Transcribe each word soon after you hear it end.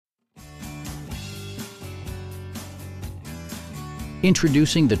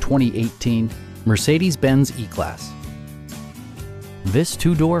Introducing the 2018 Mercedes-Benz E-Class. This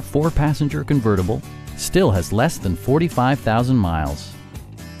two-door, four-passenger convertible still has less than 45,000 miles.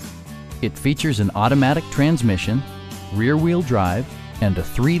 It features an automatic transmission, rear-wheel drive, and a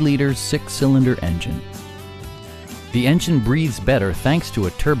 3-liter six-cylinder engine. The engine breathes better thanks to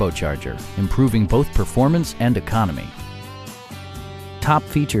a turbocharger, improving both performance and economy. Top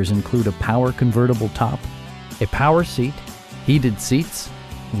features include a power convertible top, a power seat, heated seats,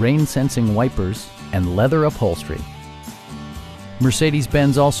 rain-sensing wipers, and leather upholstery.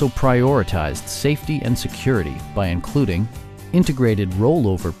 Mercedes-Benz also prioritized safety and security by including integrated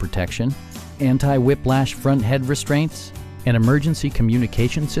rollover protection, anti-whiplash front head restraints, an emergency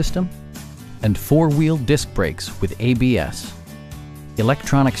communication system, and four-wheel disc brakes with ABS.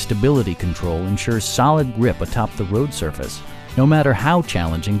 Electronic stability control ensures solid grip atop the road surface, no matter how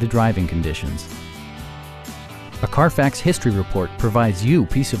challenging the driving conditions. A Carfax history report provides you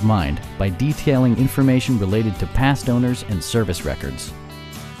peace of mind by detailing information related to past owners and service records.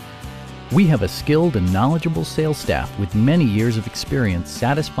 We have a skilled and knowledgeable sales staff with many years of experience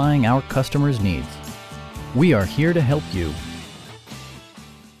satisfying our customers' needs. We are here to help you